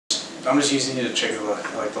I'm just using it to check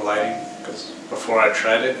the lighting, because before I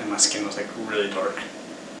tried it and my skin was like really dark.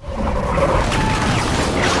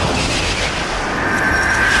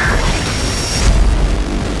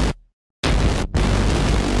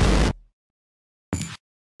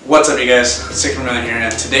 What's up, you guys? SickMillion here,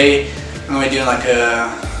 and today I'm going to be doing like a,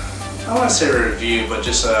 I don't want to say a review, but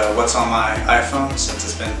just what's on my iPhone, since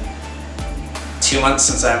it's been 2 months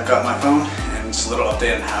since I've got my phone, and just a little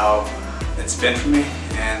update on how it's been for me.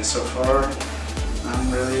 And so far,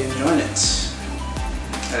 I'm really enjoying it.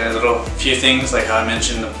 A few things, like how I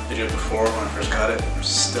mentioned in the video before when I first got it.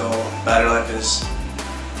 Still, battery life is,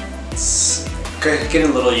 it's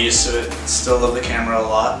getting a little used to it. Still love the camera a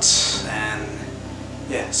lot, and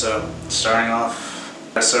yeah, so starting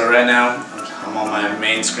off. So right now, I'm on my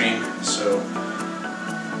main screen. So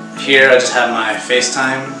here I just have my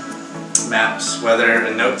FaceTime, maps, weather,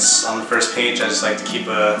 and notes on the first page. I just like to keep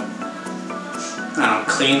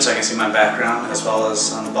clean so I can see my background, as well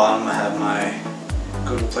as on the bottom I have my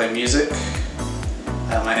Google Play Music, I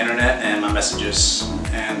have my internet, and my messages.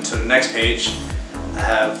 And to the next page I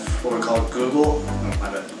have what we call Google. Oh, my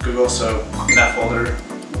bad. Google. So in that folder,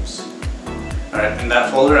 in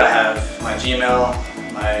that folder I have my Gmail,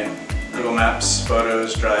 my Google Maps,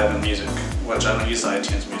 Photos, Drive, and Music, which I don't use the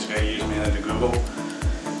iTunes Music, I use mainly the Google.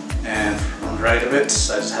 And on the right of it,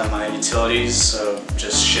 I just have my utilities, so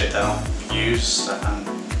just shit that I don't use, I find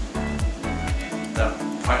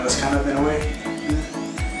pointless kind of in a way.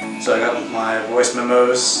 So I got my voice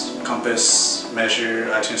memos, compass, measure,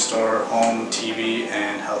 iTunes Store, home, TV,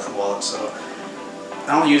 and health and wallet. So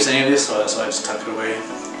I don't use any of this, so I just tuck it away.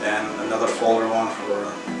 Then another folder one for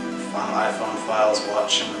final iPhone files,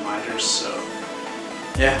 watch, and reminders. So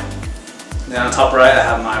yeah. Then on top right I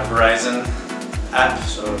have my Verizon app,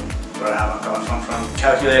 so where I have my phone from,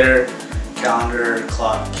 calculator, calendar,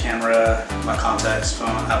 clock, camera, my contacts, phone,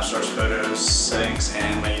 app stores, photos, settings,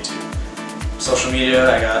 and my YouTube. Social media,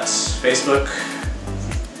 I got Facebook,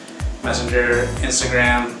 Messenger,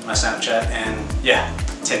 Instagram, my Snapchat, and yeah,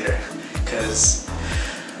 Tinder. Cause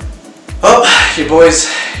your boy's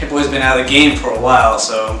been out of the game for a while,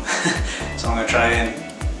 so so I'm gonna try and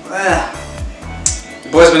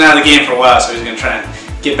your boy's been out of the game for a while, so he's gonna try and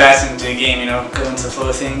get back into the game, you know, go into the flow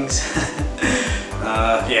of things.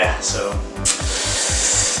 Yeah, so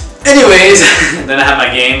anyways, then I have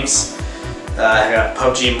my games. I got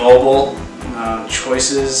PUBG Mobile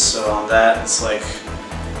choices, so on that it's like,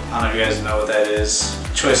 I don't know if you guys know what that is.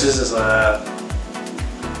 Choices is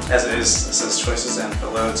as it is, it says choices, and if it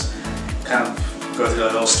loads, kind of go through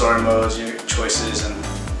like little story modes, you get choices and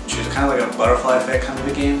choose, kind of like a butterfly effect kind of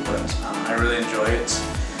a game, but I really enjoy it.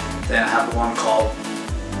 Then I have one called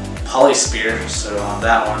Polyspear, so on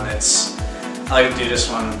that one it's, I like to do this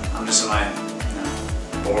one, I'm just in my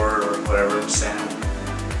board or whatever, standing.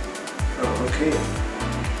 Oh, okay.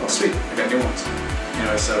 Oh, sweet, I got new ones.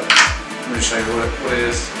 Anyway, so let me just show you what it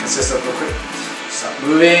is, consists of real quick. Stop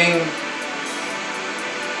moving.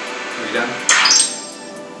 Are you done?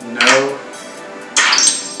 No.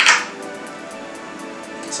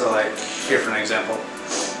 So like, here for an example,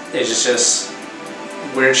 it's just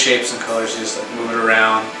weird shapes and colors, you just like move it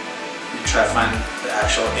around, you try to find the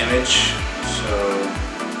actual image. So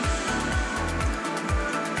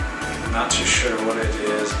I'm not too sure what it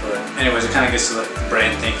is, but anyways, it kind of gets to like the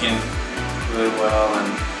brain thinking really well,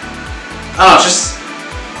 and I don't know,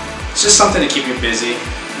 it's just something to keep you busy.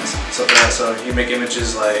 So you make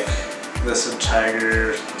images like this of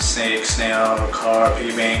tiger, snake, snail, car,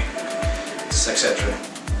 piggy bank, etc.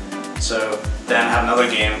 So then I have another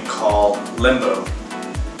game called Limbo.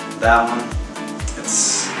 That one,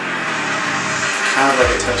 it's kind of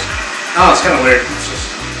like a touch. Oh, it's kind of weird. It's just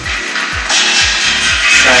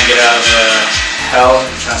trying to get out of hell,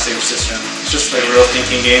 trying to save your sister. It's just like a real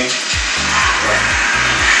thinking game. But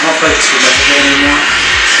I don't play too much of it anymore.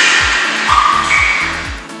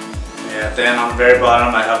 Yeah, then on the very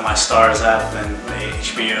bottom I have my Stars app and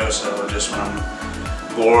HBO, so just when I'm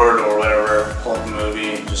bored or whatever, pull up a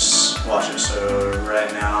movie, just watch it. So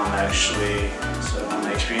right now I'm actually, so on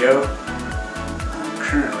HBO, I'm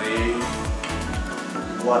currently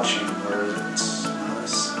watching, where is it?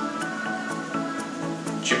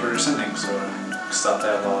 Jupiter Ascending, so I stopped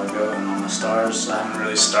that a while ago. And on the Stars, I haven't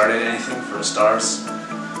really started anything for the Stars,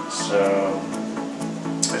 so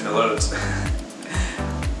if it loads.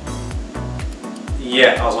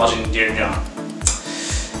 Yeah, I was watching Dear John.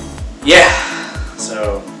 Yeah,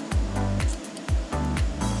 so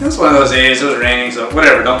it was one of those days, it was raining, so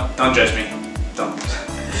whatever, don't judge me, don't.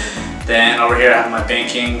 Then over here I have my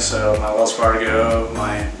banking, so my Wells Fargo,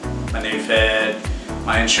 my NaveFed,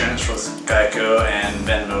 my insurance with Geico, and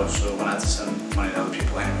Venmo, so when I have to send money to other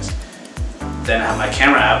people anyways. then I have my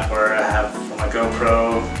camera app where I have my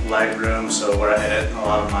GoPro, Lightroom, so where I edit a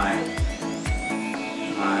lot of my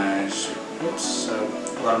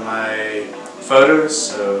photos.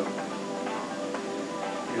 So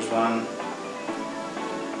here's one,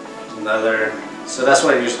 another. So that's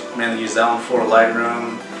what I mainly use that one for,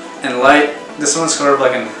 Lightroom. And this one's sort of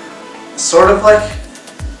like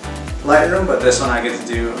Lightroom, but this one I get to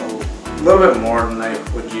do a little bit more than I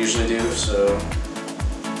would usually do. So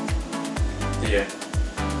yeah.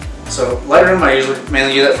 So Lightroom, I usually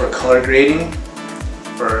mainly use that for color grading.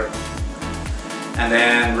 And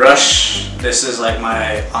then Rush, this is like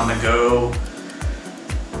my on-the-go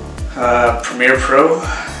Premiere Pro,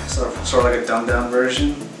 sort of like a dumbed-down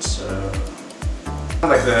version. So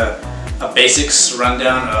like a basics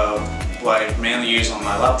rundown of what I mainly use on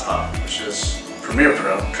my laptop, which is Premiere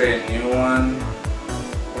Pro. Create a new one.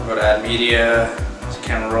 We'll go to Add Media,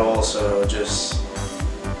 Camera Roll. So just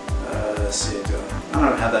let's see. I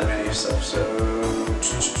don't have that many stuff. So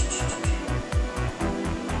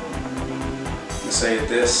let's say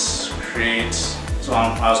this create. So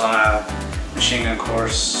I was on a machine gun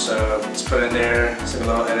course, so let's put in there. It's like a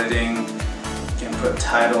little editing. You can put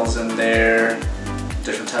titles in there,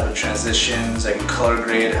 different type of transitions. I can color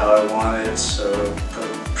grade how I want it, so put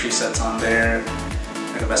presets on there.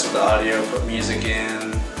 I can mess with the audio, put music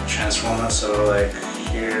in, transform it, so like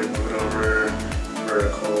here, move it over,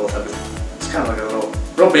 vertical type of. It's kind of like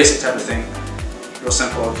a real basic type of thing. Real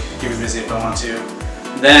simple, keep it busy if I want to.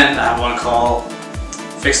 Then I have one called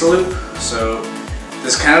Fix the Loop. So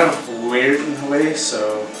this is kind of weird in a way,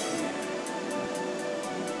 so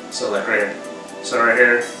like right here. So right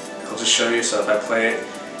here, I'll just show you. So if I play it,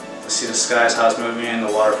 you'll see the skies, how it's moving,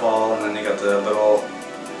 the waterfall, and then you got the little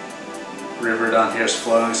river down here is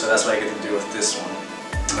flowing. So that's what I get to do with this one,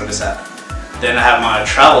 or this app. Then I have my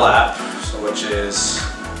travel app, so which is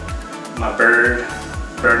my bird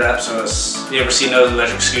app. So you ever seen those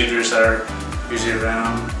electric scooters that are usually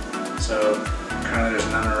around? So currently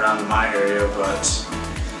there's none around my area, but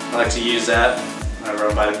I like to use that whenever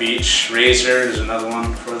I'm by the beach. Razor is another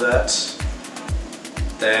one for that.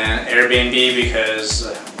 Then Airbnb, because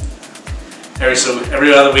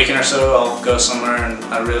every other weekend or so I'll go somewhere and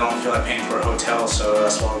I really don't feel like paying for a hotel, so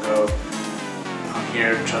that's why I'll go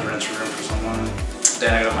here, try to rent a room for someone.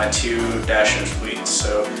 Then I got my 2 Dasher fleets.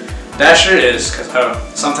 So Dasher is because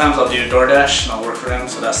sometimes I'll do DoorDash and I'll work for them,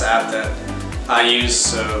 so that's the app that I use,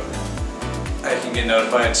 so I can get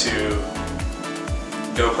notified to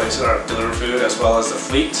go places or deliver food, as well as the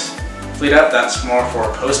Fleet app. That's more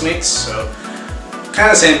for Postmates, so kind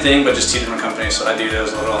of the same thing, but just 2 different companies. So I do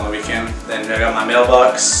those a little on the weekend. Then I got my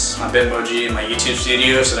mailbox, my Bitmoji, and my YouTube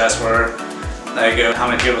studio. So that's where I go. How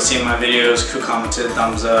many people have seen my videos? Who commented?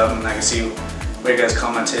 Thumbs up, and I can see where you guys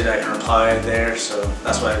commented. I can reply there. So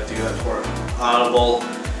that's why I do that for. Audible.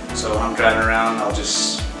 So when I'm driving around, I'll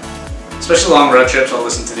just, especially long road trips, I'll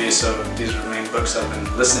listen to these. So these are the main books I've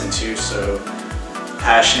been listening to. So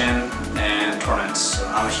Passion and Torrents. So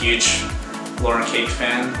I'm a huge Lauren Cake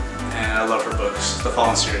fan, and I love her books, the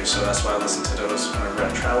Fallen series, so that's why I listen to those whenever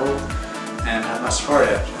I travel and have my Safari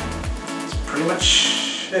app. That's pretty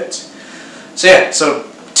much it. So yeah, so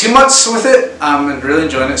 2 months with it, I'm really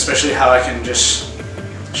enjoying it, especially how I can just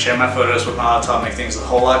share my photos with my laptop, make things a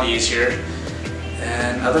whole lot easier.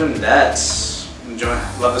 And other than that,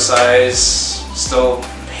 love the size, still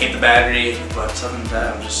hate the battery, but other than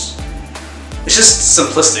that, it's just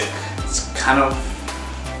simplistic. It's kind of,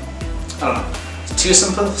 I don't know, it's too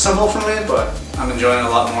simple for me, but I'm enjoying it a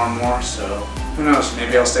lot more and more, so who knows,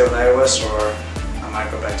 maybe I'll stay with iOS or I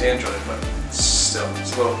might go back to Android, but still,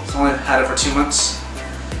 it's only had it for 2 months,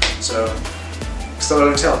 so still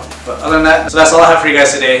early to tell. But other than that, so that's all I have for you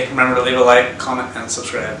guys today. Remember to leave a like, comment, and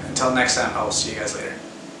subscribe. Until next time, I will see you guys later.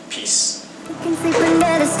 Peace. We can sleep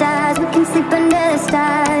under the stars, we can sleep under the